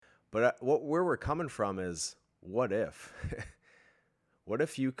But where we're coming from is, what if? What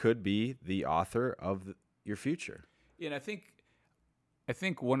if you could be the author of your future? And I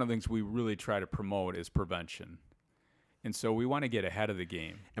think one of the things we really try to promote is prevention. And so we want to get ahead of the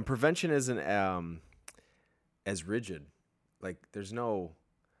game. And prevention isn't as rigid. Like there's no,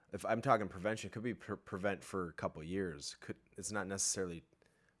 if I'm talking prevention, it could be prevent for a couple years. It's not necessarily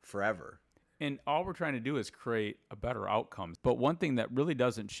forever. And all we're trying to do is create a better outcome. But one thing that really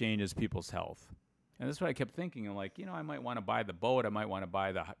doesn't change is people's health. And that's what I kept thinking. I'm like, I might want to buy the boat. I might want to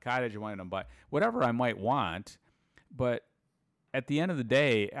buy the cottage. I want to buy whatever I might want. But at the end of the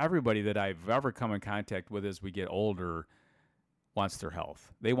day, everybody that I've ever come in contact with as we get older wants their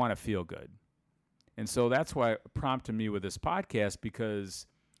health. They want to feel good. And so that's why it prompted me with this podcast, because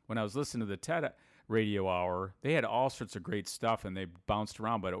when I was listening to the TED Radio Hour, they had all sorts of great stuff and they bounced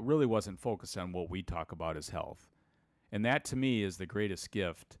around, but it really wasn't focused on what we talk about as health. And that to me is the greatest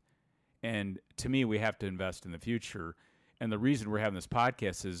gift. And to me, we have to invest in the future. And the reason we're having this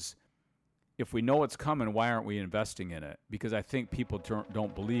podcast is, if we know what's coming, why aren't we investing in it? Because I think people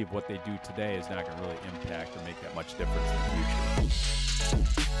don't believe what they do today is not going to really impact or make that much difference in the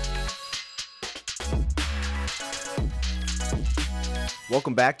future.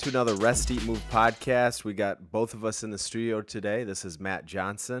 Welcome back to another Rest, Eat, Move podcast. We got both of us in the studio today. This is Matt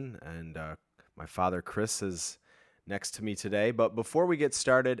Johnson, and my father, Chris, is next to me today. But before we get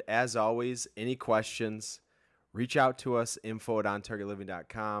started, as always, any questions, reach out to us,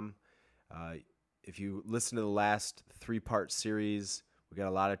 info@ontargetliving.com. If you listen to the last 3-part series, we got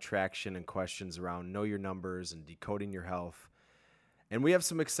a lot of traction and questions around know your numbers and decoding your health. And we have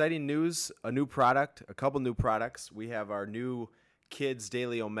some exciting news, a new product, a couple new products. We have our new Kids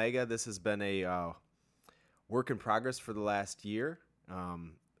Daily Omega. This has been a work in progress for the last year.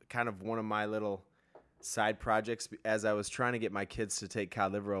 Kind of one of my little side projects as I was trying to get my kids to take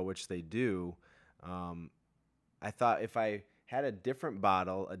cod liver oil, which they do. I thought if I had a different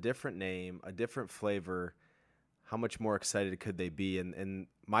bottle, a different name, a different flavor, how much more excited could they be? And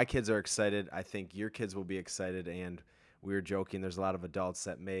my kids are excited. I think your kids will be excited. And we were joking, there's a lot of adults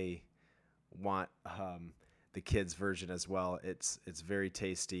that may want the kids version as well. It's very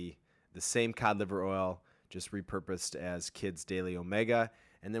tasty. The same cod liver oil, just repurposed as Kids Daily Omega.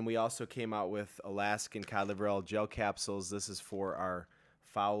 And then we also came out with Alaskan cod liver oil gel capsules. This is for our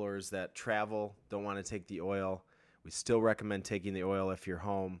fowlers that travel, don't want to take the oil. We still recommend taking the oil if you're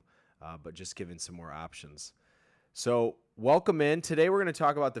home, but just giving some more options. So welcome in. Today we're going to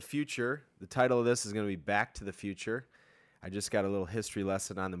talk about the future. The title of this is going to be Back to the Future. I just got a little history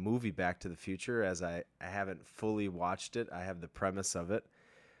lesson on the movie Back to the Future, as I haven't fully watched it. I have the premise of it.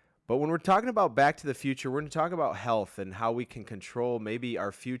 But when we're talking about Back to the Future, we're going to talk about health and how we can control maybe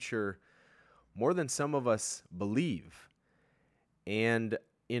our future more than some of us believe. And,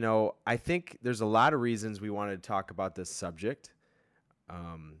 I think there's a lot of reasons we wanted to talk about this subject.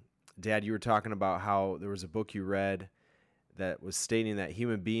 Dad, you were talking about how there was a book you read that was stating that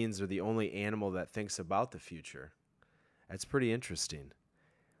human beings are the only animal that thinks about the future. That's pretty interesting.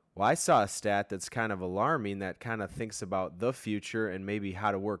 Well, I saw a stat that's kind of alarming that kind of thinks about the future and maybe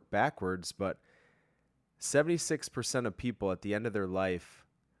how to work backwards, but 76% of people at the end of their life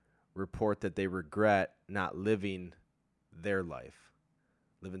report that they regret not living their life,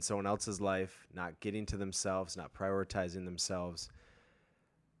 living someone else's life, not getting to themselves, not prioritizing themselves.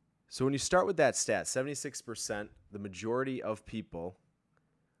 So when you start with that stat, 76%, the majority of people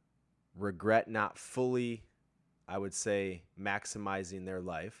regret not fully, I would say, maximizing their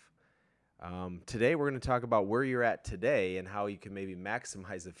life. Today, we're going to talk about where you're at today and how you can maybe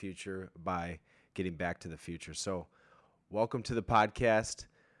maximize the future by getting back to the future. So welcome to the podcast.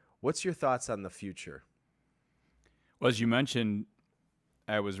 What's your thoughts on the future? Well, as you mentioned,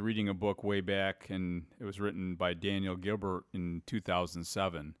 I was reading a book way back, and it was written by Daniel Gilbert in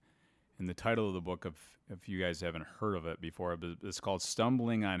 2007. And the title of the book, if you guys haven't heard of it before, it's called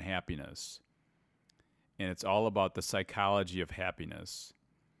Stumbling on Happiness. And it's all about the psychology of happiness.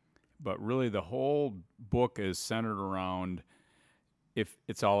 But really, the whole book is centered around if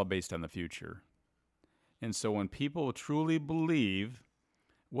it's all based on the future. And so when people truly believe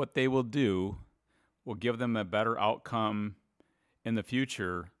what they will do will give them a better outcome in the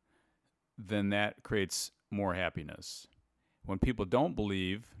future, then that creates more happiness. When people don't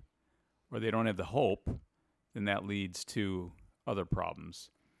believe or they don't have the hope, then that leads to other problems.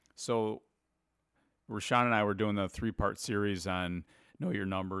 So Rashawn and I were doing the 3-part series on know your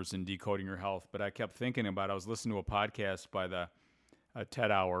numbers and decoding your health, but I kept thinking about, I was listening to a podcast by the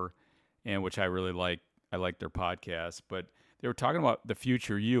TED Hour, and which I really like. I like their podcast, but they were talking about the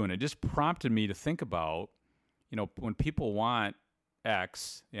future you, and it just prompted me to think about, when people want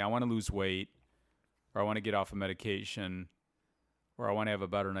X, I want to lose weight, or I want to get off of medication, or I want to have a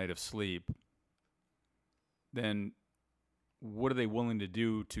better night of sleep, then what are they willing to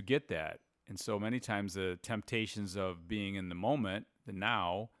do to get that? And so many times the temptations of being in the moment, the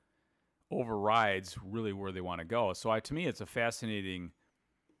now, overrides really where they want to go. So to me, it's a fascinating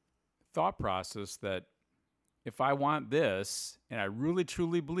thought process that if I want this, and I really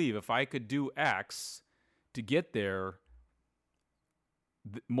truly believe if I could do X to get there,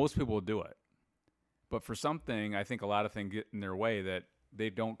 most people will do it. But for something, I think a lot of things get in their way that they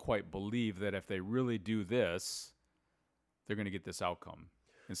don't quite believe that if they really do this, they're going to get this outcome.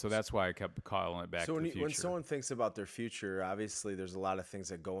 And so that's why I kept calling it back to the future. When someone thinks about their future, obviously there's a lot of things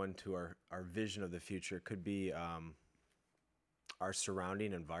that go into our vision of the future. It could be our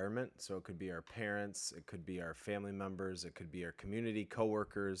surrounding environment. So it could be our parents, it could be our family members, it could be our community,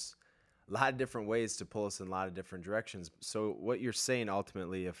 coworkers, a lot of different ways to pull us in a lot of different directions. So what you're saying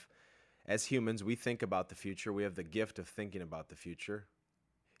ultimately, if as humans we think about the future, we have the gift of thinking about the future.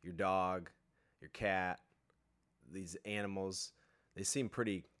 Your dog, your cat, these animals, they seem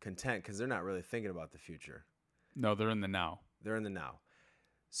pretty content because they're not really thinking about the future. No, they're in the now. They're in the now.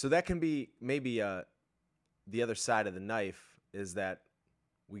 So that can be maybe the other side of the knife is that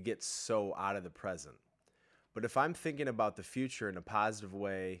we get so out of the present. But if I'm thinking about the future in a positive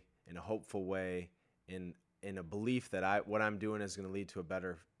way, in a hopeful way, in a belief that what I'm doing is going to lead to a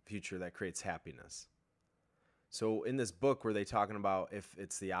better future that creates happiness. So in this book, were they talking about if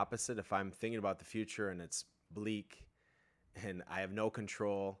it's the opposite, if I'm thinking about the future and it's bleak and I have no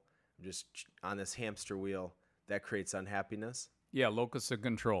control, I'm just on this hamster wheel, that creates unhappiness? Yeah, locus of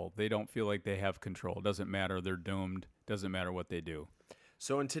control. They don't feel like they have control. It doesn't matter. They're doomed. Doesn't matter what they do.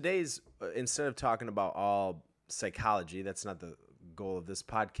 So in today's, instead of talking about all psychology, that's not the goal of this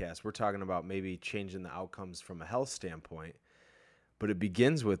podcast. We're talking about maybe changing the outcomes from a health standpoint. But it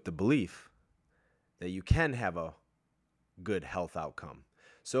begins with the belief that you can have a good health outcome.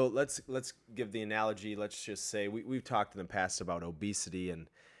 So let's give the analogy. Let's just say we've talked in the past about obesity, and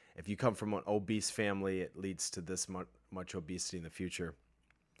if you come from an obese family, it leads to this much obesity in the future.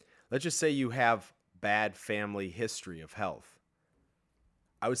 Let's just say you have bad family history of health.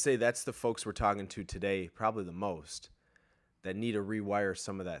 I would say that's the folks we're talking to today, probably the most, that need to rewire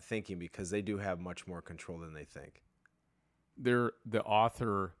some of that thinking because they do have much more control than they think. They're the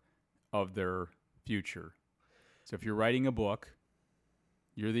author of their future. So if you're writing a book,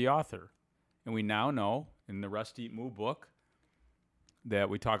 you're the author. And we now know in the Rest, Eat, Move book that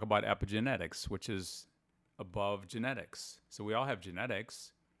we talk about epigenetics, which is above genetics. So we all have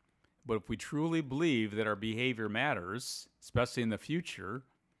genetics. But if we truly believe that our behavior matters, especially in the future,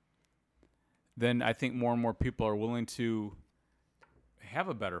 then I think more and more people are willing to have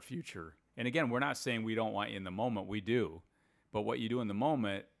a better future. And again, we're not saying we don't want you in the moment. We do. But what you do in the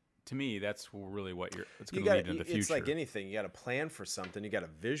moment, to me, that's really it's going to lead into the future. It's like anything. You got to plan for something. You got to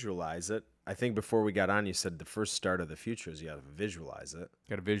visualize it. I think before we got on, you said the first start of the future is you got to visualize it.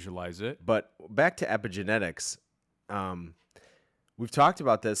 Got to visualize it. But back to epigenetics. We've talked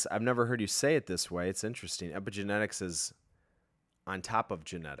about this. I've never heard you say it this way. It's interesting. Epigenetics is on top of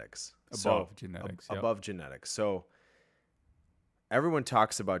genetics. Above genetics. Yep. Above genetics. So everyone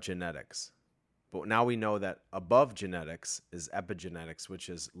talks about genetics. But now we know that above genetics is epigenetics, which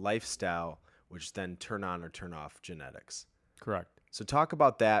is lifestyle, which then turn on or turn off genetics. Correct. So talk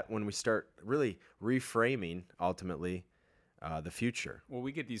about that when we start really reframing, ultimately, the future. Well,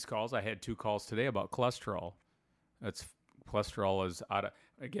 we get these calls. I had 2 calls today about cholesterol. Cholesterol is out of,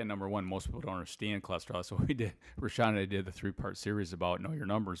 again, number one, most people don't understand cholesterol. So Rashawn and I did the 3-part series about Know Your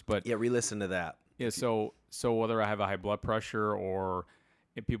Numbers. But yeah, re-listen to that. Yeah, so whether I have a high blood pressure or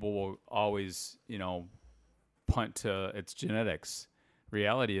if people will always, punt to its genetics.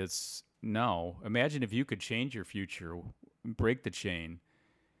 Reality is no. Imagine if you could change your future, break the chain.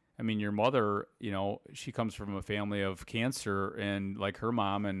 I mean, your mother, she comes from a family of cancer, and like her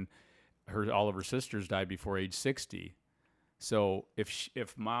mom and all of her sisters died before age 60. So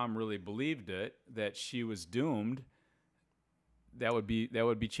if mom really believed it, that she was doomed, that would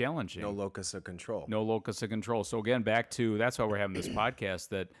be challenging. No locus of control. No locus of control. So again, back to, that's why we're having this podcast,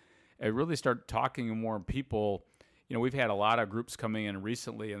 that I really start talking to more people. We've had a lot of groups coming in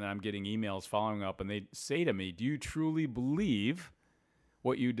recently, and then I'm getting emails following up, and they say to me, do you truly believe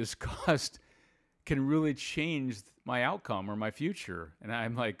what you discussed can really change my outcome or my future? And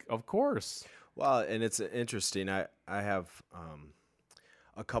I'm like, of course. Well, and it's interesting. I have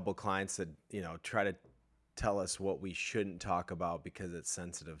a couple clients that, try to tell us what we shouldn't talk about because it's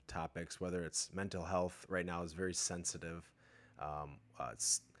sensitive topics, whether it's mental health right now is very sensitive.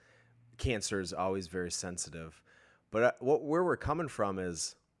 Cancer is always very sensitive. But where we're coming from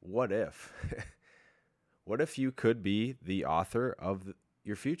is, what if? What if you could be the author of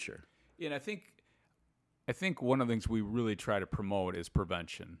your future? And I think one of the things we really try to promote is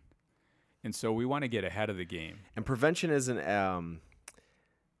prevention. And so we want to get ahead of the game. And prevention isn't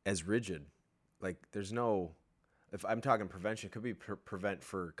as rigid. Like, there's no, if I'm talking prevention, it could be prevent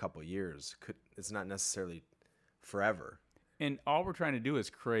for a couple years. It's not necessarily forever. And all we're trying to do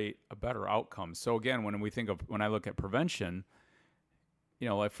is create a better outcome. So again, when I look at prevention,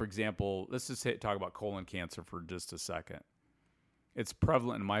 like for example, let's just talk about colon cancer for just a second. It's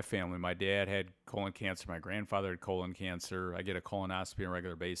prevalent in my family. My dad had colon cancer. My grandfather had colon cancer. I get a colonoscopy on a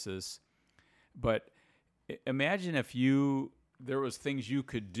regular basis. But imagine if there was things you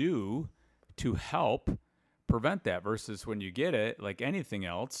could do to help prevent that versus when you get it, like anything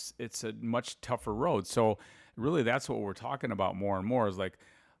else, it's a much tougher road. So really that's what we're talking about more and more is like,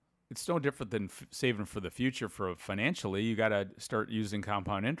 it's no different than saving for the future for financially. You got to start using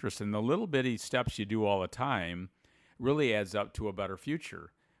compound interest, and the little bitty steps you do all the time really adds up to a better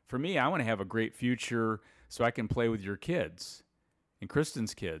future. For me, I want to have a great future so I can play with your kids and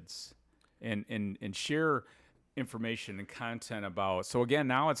Kristen's kids and share information and content about. So again,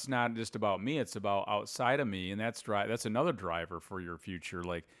 now it's not just about me, it's about outside of me, and that's another driver for your future.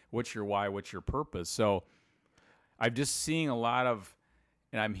 Like, what's your why, what's your purpose? So I'm just seeing a lot of,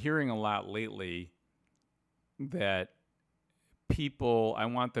 and I'm hearing a lot lately that people, I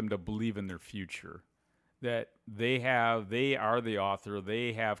want them to believe in their future, that they are the author,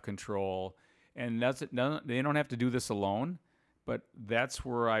 they have control, and they don't have to do this alone. But that's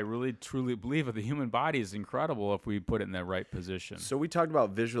where I really truly believe that the human body is incredible if we put it in the right position. So we talked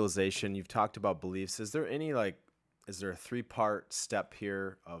about visualization. You've talked about beliefs. Is there a 3-part step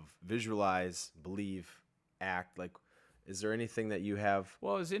here of visualize, believe, act? Like, is there anything that you have?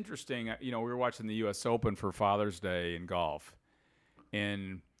 Well, it's interesting. We were watching the U.S. Open for Father's Day in golf,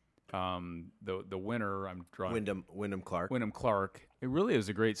 and the winner, I'm drawing Wyndham Clark. Wyndham Clark. It really is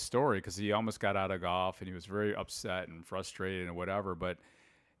a great story because he almost got out of golf and he was very upset and frustrated and whatever. But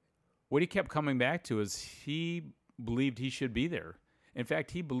what he kept coming back to is he believed he should be there. In fact,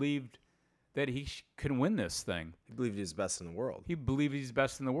 he believed that he can win this thing. He believed he's best in the world. He believed he's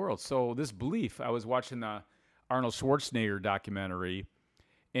best in the world. So this belief, I was watching the Arnold Schwarzenegger documentary,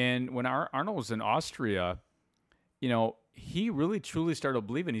 and when Arnold was in Austria, he really truly started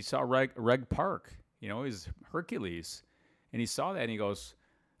believing. He saw Reg Park, he's Hercules, and he saw that and he goes,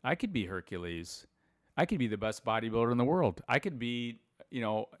 I could be Hercules. I could be the best bodybuilder in the world. I could be,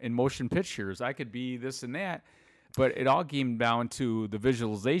 in motion pictures. I could be this and that. But it all came down to the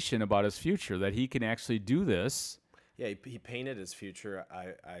visualization about his future, that he can actually do this. Yeah, he painted his future,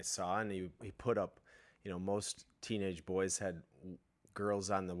 I saw, and he put up, most teenage boys had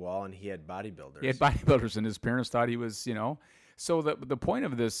girls on the wall, and he had bodybuilders. He had bodybuilders, and his parents thought he was, So the point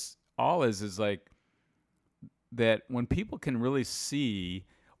of this all is like that when people can really see,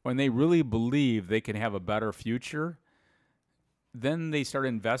 when they really believe they can have a better future, then they start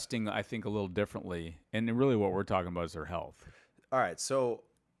investing, I think, a little differently. And really what we're talking about is their health. All right. So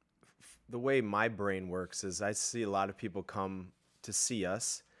the way my brain works is I see a lot of people come to see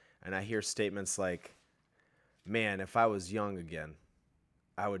us, and I hear statements like, man, if I was young again,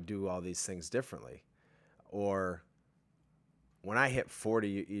 I would do all these things differently. Or when I hit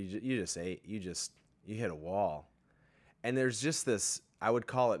 40, you hit a wall. And there's just this, I would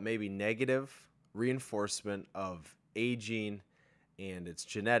call it maybe negative reinforcement of aging, and it's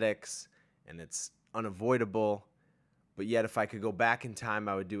genetics, and it's unavoidable. But yet, if I could go back in time,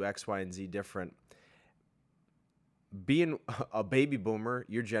 I would do X, Y, and Z different. Being a baby boomer,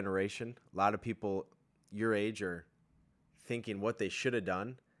 your generation, a lot of people your age are thinking what they should have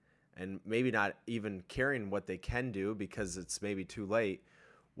done and maybe not even caring what they can do because it's maybe too late.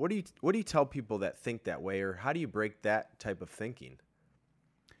 What do you tell people that think that way, or how do you break that type of thinking?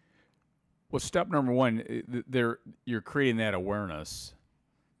 Well, step number one, you're creating that awareness.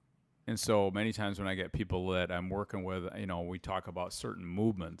 And so many times when I get people that I'm working with, we talk about certain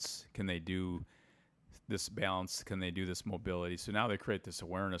movements. Can they do this balance? Can they do this mobility? So now they create this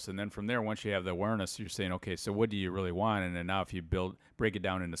awareness. And then from there, once you have the awareness, you're saying, okay, so what do you really want? And then now if you break it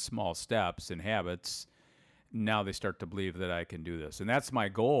down into small steps and habits, now they start to believe that I can do this. And that's my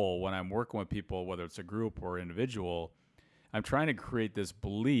goal when I'm working with people, whether it's a group or individual. I'm trying to create this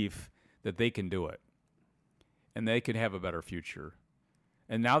belief that they can do it and they can have a better future.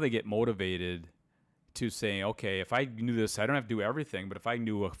 And now they get motivated to say, okay, if I can do this, I don't have to do everything, but if I can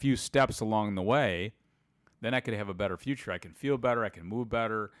do a few steps along the way, then I could have a better future. I can feel better. I can move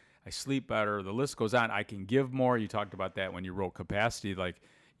better. I sleep better. The list goes on. I can give more. You talked about that when you wrote Capacity.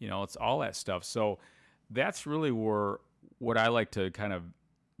 It's all that stuff. So that's really where what I like to kind of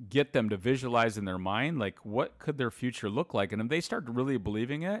get them to visualize in their mind, like what could their future look like, and if they start really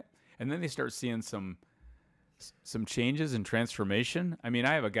believing it, and then they start seeing some changes and transformation. I mean,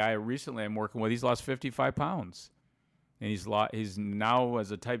 I have a guy recently I'm working with. He's lost 55 pounds, and he's now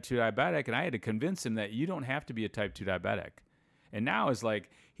as a type 2 diabetic, and I had to convince him that you don't have to be a type 2 diabetic. And now it's like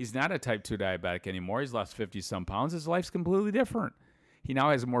he's not a type 2 diabetic anymore. He's lost 50 some pounds. His life's completely different. He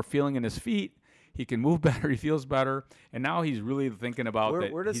now has more feeling in his feet. He can move better. He feels better. And now he's really thinking about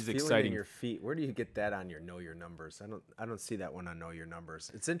that. Where does he's feeling exciting. in your feet? Where do you get that on your Know Your Numbers? I don't see that one on Know Your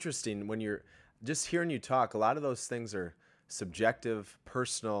Numbers. It's interesting when you're just hearing you talk. A lot of those things are subjective,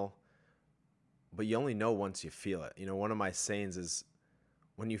 personal, but you only know once you feel it. You know, one of my sayings is,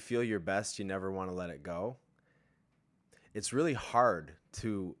 when you feel your best, you never want to let it go. It's really hard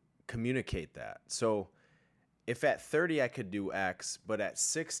to communicate that. So if at 30 I could do X, but at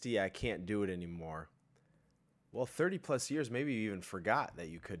 60 I can't do it anymore, well, 30 plus years, maybe you even forgot that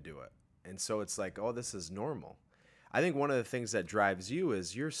you could do it. And so it's like, oh, this is normal. I think one of the things that drives you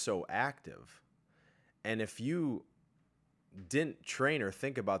is you're so active. And if you didn't train or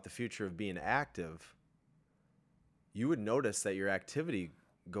think about the future of being active, you would notice that your activity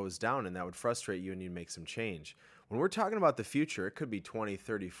goes down, and that would frustrate you, and you'd make some change. When we're talking about the future, it could be 20,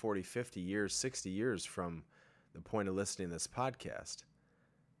 30, 40, 50 years, 60 years from the point of listening to this podcast.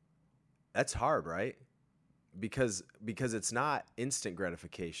 That's hard, right? Because it's not instant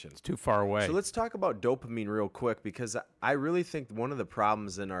gratification. It's too far away. So let's talk about dopamine real quick, because I really think one of the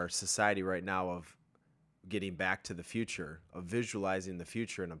problems in our society right now of getting back to the future, of visualizing the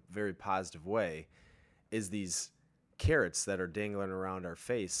future in a very positive way, is these carrots that are dangling around our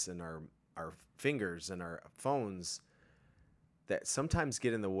face and our fingers and our phones that sometimes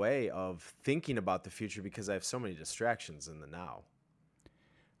get in the way of thinking about the future because I have so many distractions in the now.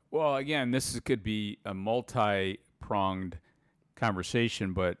 Well, again, could be a multi-pronged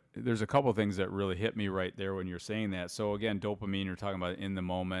conversation, but there's a couple of things that really hit me right there when you're saying that. So again, dopamine, you're talking about in the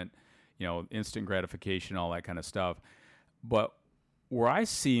moment, instant gratification, all that kind of stuff. But where I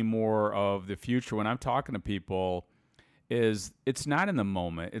see more of the future when I'm talking to people is it's not in the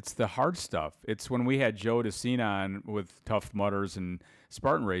moment. It's the hard stuff. It's when we had Joe DeCina on with Tough Mudders and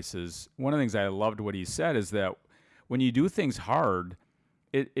Spartan Races. One of the things I loved what he said is that when you do things hard,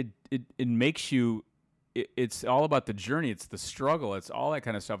 it makes you, it's all about the journey. It's the struggle. It's all that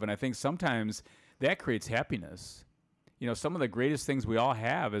kind of stuff. And I think sometimes that creates happiness. Some of the greatest things we all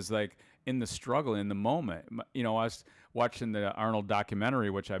have is like in the struggle, in the moment. I was watching the Arnold documentary,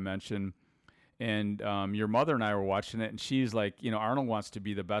 which I mentioned, and your mother and I were watching it, and she's like, Arnold wants to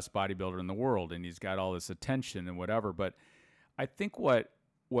be the best bodybuilder in the world, and he's got all this attention and whatever. But I think what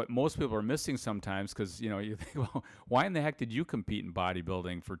most people are missing sometimes, because, you think, well, why in the heck did you compete in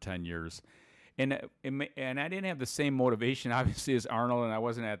bodybuilding for 10 years? And I didn't have the same motivation, obviously, as Arnold, and I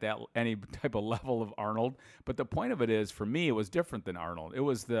wasn't at any type of level of Arnold. But the point of it is, for me, it was different than Arnold. It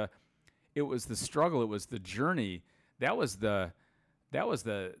was the struggle. It was the journey. That was the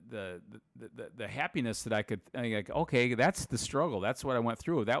happiness that I could like. Okay, that's the struggle. That's what I went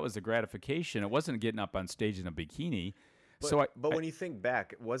through. That was the gratification. It wasn't getting up on stage in a bikini. But when you think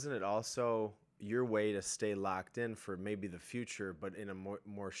back, wasn't it also your way to stay locked in for maybe the future, but in a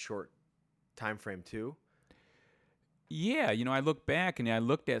more short time frame too? Yeah, I look back and I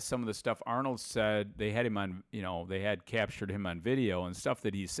looked at some of the stuff Arnold said. They had him on, they had captured him on video and stuff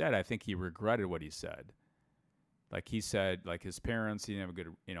that he said. I think he regretted what he said. Like he said, like his parents, he didn't have a good,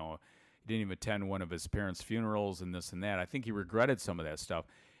 he didn't even attend one of his parents' funerals and this and that. I think he regretted some of that stuff.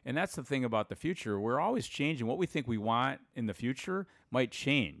 And that's the thing about the future. We're always changing. What we think we want in the future might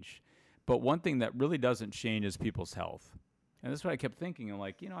change. But one thing that really doesn't change is people's health. And that's what I kept thinking. I'm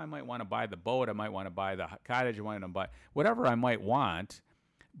like, I might want to buy the boat. I might want to buy the cottage. I want to buy whatever I might want.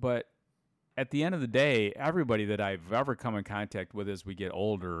 But at the end of the day, everybody that I've ever come in contact with as we get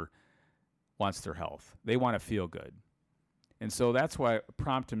older wants their health. They want to feel good. And so that's why it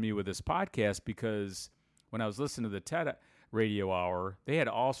prompted me with this podcast, because when I was listening to the TED Radio Hour, they had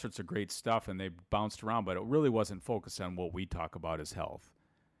all sorts of great stuff and they bounced around, but it really wasn't focused on what we talk about as health.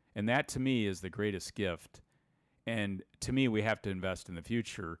 And that to me is the greatest gift. And to me, we have to invest in the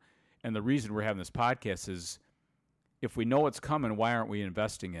future. And the reason we're having this podcast is, if we know what's coming, why aren't we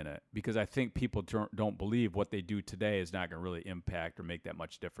investing in it? Because I think people don't believe what they do today is not going to really impact or make that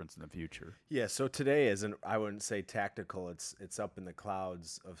much difference in the future. Yeah, so today isn't, I wouldn't say tactical. It's up in the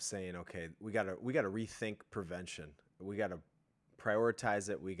clouds of saying, okay, we gotta rethink prevention. We gotta prioritize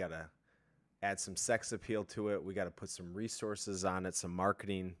it. We gotta add some sex appeal to it. We gotta put some resources on it, some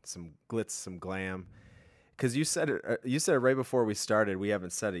marketing, some glitz, some glam. Because you said it right before we started. We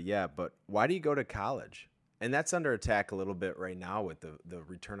haven't said it yet, but why do you go to college? And that's under attack a little bit right now with the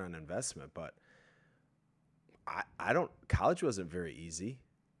return on investment. But I don't. College wasn't very easy,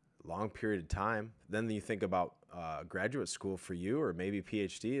 long period of time. Then you think about graduate school for you, or maybe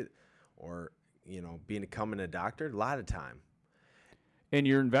PhD, or becoming a doctor. A lot of time. And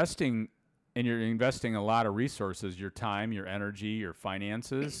you're investing a lot of resources, your time, your energy, your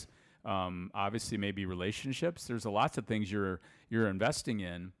finances, obviously maybe relationships. There's lots of things you're investing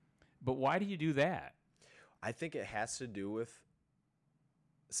in. But why do you do that? I think it has to do with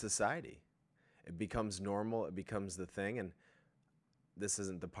society. It becomes normal. It becomes the thing. And this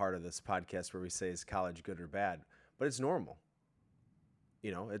isn't the part of this podcast where we say, is college good or bad? But it's normal.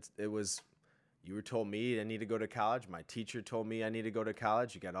 You were told me I need to go to college. My teacher told me I need to go to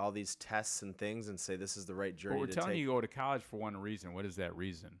college. You got all these tests and things and say this is the right journey to take. But we're telling you to go to college for one reason. What is that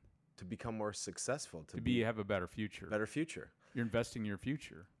reason? To become more successful. To have a better future. Better future. You're investing in your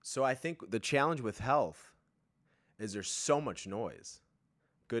future. So I think the challenge with health is there's so much noise.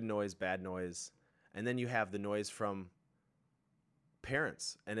 Good noise, bad noise. And then you have the noise from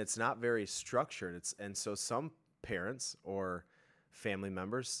parents. And it's not very structured. And so some parents or family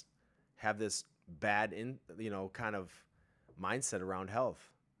members have this bad kind of mindset around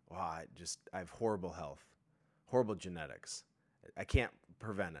health. Wow, I have horrible health, horrible genetics. I can't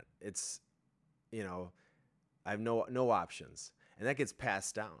prevent it. It's, I have no options. And that gets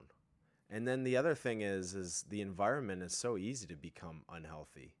passed down. And then the other thing is the environment is so easy to become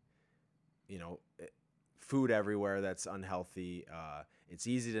unhealthy. Food everywhere that's unhealthy. It's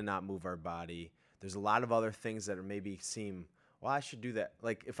easy to not move our body. There's a lot of other things that maybe seem, well, I should do that.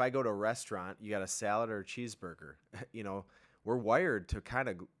 Like if I go to a restaurant, you got a salad or a cheeseburger. We're wired to kind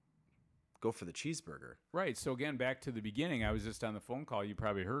of go for the cheeseburger. Right. So again, back to the beginning, I was just on the phone call. You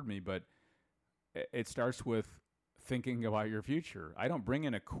probably heard me, but it starts with thinking about your future. I don't bring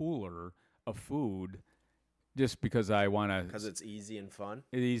in a cooler of food just because I want to. Because it's easy and fun?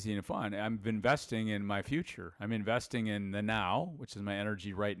 It's easy and fun. I'm investing in my future. I'm investing in the now, which is my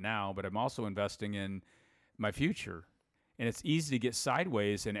energy right now, but I'm also investing in my future. And it's easy to get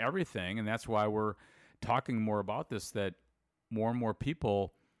sideways in everything, and that's why we're talking more about this, that more and more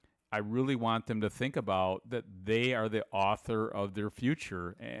people, I really want them to think about that they are the author of their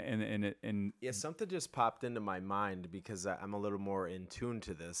future. And yeah, something just popped into my mind because I'm a little more in tune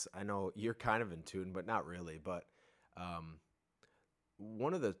to this. I know you're kind of in tune, but not really. But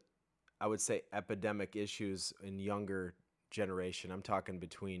one of the, I would say, epidemic issues in younger generation, I'm talking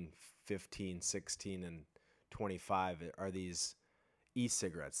between 15, 16, and 25, are these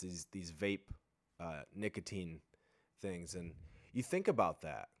e-cigarettes, these vape nicotine things. And you think about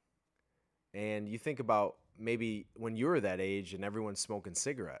that. And you think about maybe when you were that age and everyone's smoking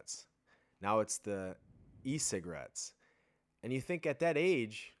cigarettes. Now it's the e-cigarettes. And you think at that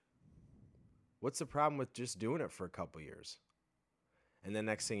age, what's the problem with just doing it for a couple years? And then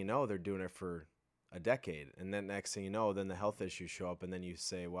next thing you know, they're doing it for a decade. And then next thing you know, then the health issues show up and then you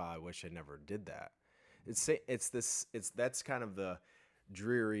say, wow, I wish I never did that. That's kind of the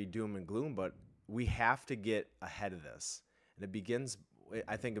dreary doom and gloom, but we have to get ahead of this. And it begins,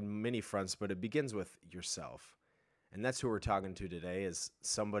 I think, in many fronts, but it begins with yourself. And that's who we're talking to today, is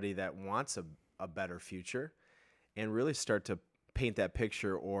somebody that wants a better future and really start to paint that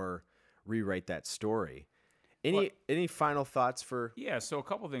picture or rewrite that story. Any final thoughts for? Yeah, so a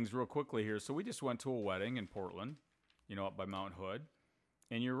couple things real quickly here. So we just went to a wedding in Portland, up by Mount Hood.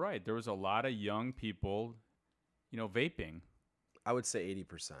 And you're right. There was a lot of young people, vaping. I would say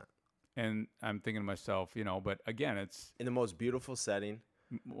 80%. And I'm thinking to myself, but again, it's in the most beautiful setting,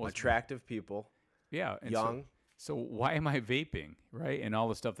 attractive people. Yeah. And young. So why am I vaping, right? And all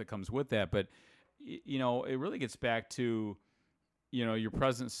the stuff that comes with that. But, it really gets back to, your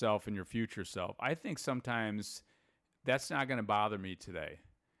present self and your future self. I think sometimes that's not going to bother me today.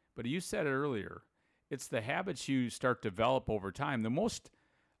 But you said it earlier. It's the habits you start to develop over time.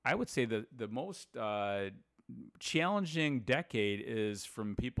 I would say the most challenging decade is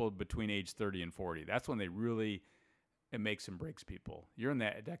from people between age 30 and 40. That's when it makes and breaks people. You're in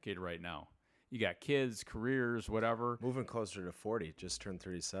that decade right now. You got kids, careers, whatever. Moving closer to 40, just turned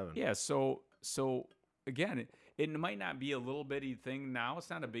 37. Yeah, so again, it might not be a little bitty thing now. It's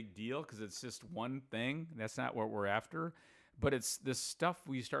not a big deal because it's just one thing. That's not what we're after. But it's this stuff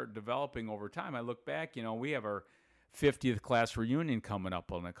we start developing over time. I look back, we have our 50th class reunion coming up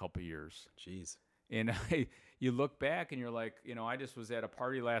in a couple of years. Jeez. And you look back and you're like, I just was at a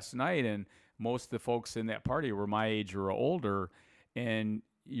party last night and most of the folks in that party were my age or older. And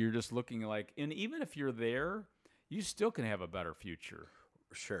you're just looking like, and even if you're there, you still can have a better future.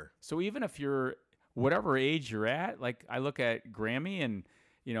 Sure. So even if you're whatever age you're at. Like I look at Grammy and,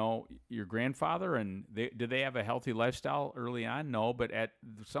 you know, your grandfather, and did they have a healthy lifestyle early on? No, but at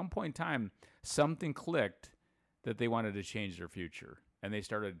some point in time, something clicked that they wanted to change their future. And they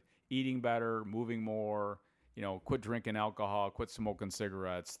started eating better, moving more, you know, quit drinking alcohol, quit smoking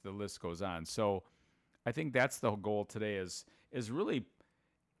cigarettes, the list goes on. So I think that's the goal today is really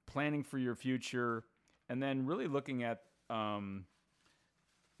planning for your future, and then really looking at,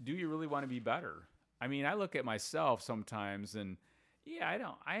 do you really want to be better? I mean, I look at myself sometimes, and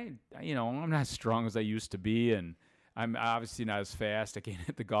yeah, I'm not as strong as I used to be, and I'm obviously not as fast. I can't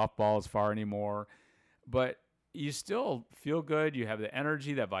hit the golf ball as far anymore, but you still feel good. You have the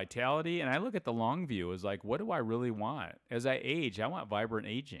energy, that vitality, and I look at the long view as like, what do I really want? As I age, I want vibrant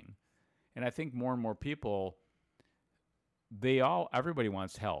aging, and I think more and more people, everybody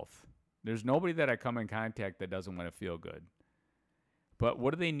wants health. There's nobody that I come in contact that doesn't want to feel good. But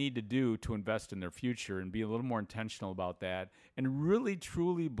what do they need to do to invest in their future and be a little more intentional about that, and really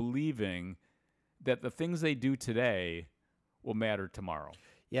truly believing that the things they do today will matter tomorrow?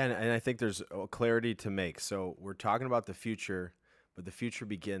 Yeah, and I think there's a clarity to make. So we're talking about the future, but the future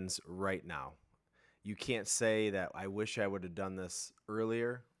begins right now. You can't say that I wish I would have done this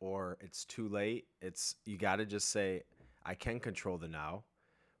earlier or it's too late. You got to just say I can control the now,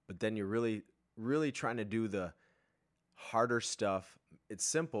 but then you're really, really trying to do the harder stuff. It's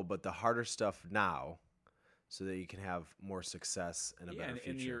simple, but the harder stuff now, so that you can have more success and a better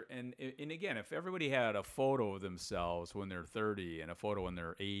future. And again, if everybody had a photo of themselves when they're 30 and a photo when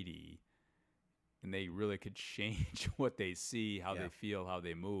they're 80, and they really could change what they see, how they feel, how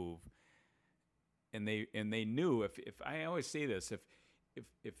they move, and they knew, if I always say this,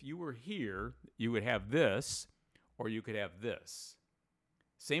 if you were here, you would have this, or you could have this.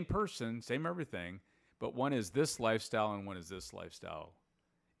 Same person, same everything, but one is this lifestyle and one is this lifestyle.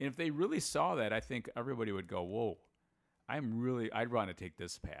 And if they really saw that, I think everybody would go, whoa, I'd want to take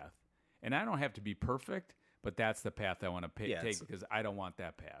this path. And I don't have to be perfect, but that's the path I want to take, because I don't want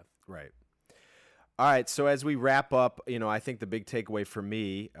that path. Right. All right. So as we wrap up, I think the big takeaway for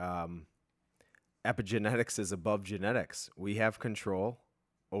me, epigenetics is above genetics. We have control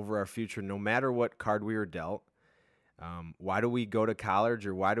over our future, no matter what card we were dealt. Why do we go to college,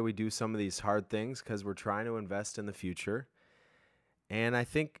 or why do we do some of these hard things? Because we're trying to invest in the future. And I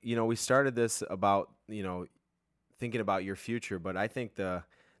think, we started this about, thinking about your future, but I think the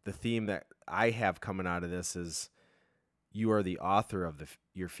theme that I have coming out of this is you are the author of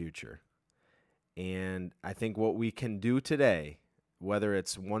your future. And I think what we can do today, whether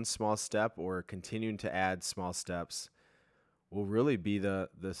it's one small step or continuing to add small steps, will really be the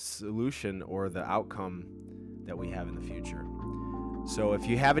solution or the outcome that we have in the future. So if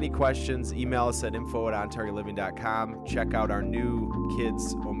you have any questions, email us at info@ontargetliving.com. Check out our new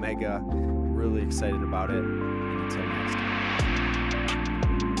Kids Omega. Really excited about it. And until next time.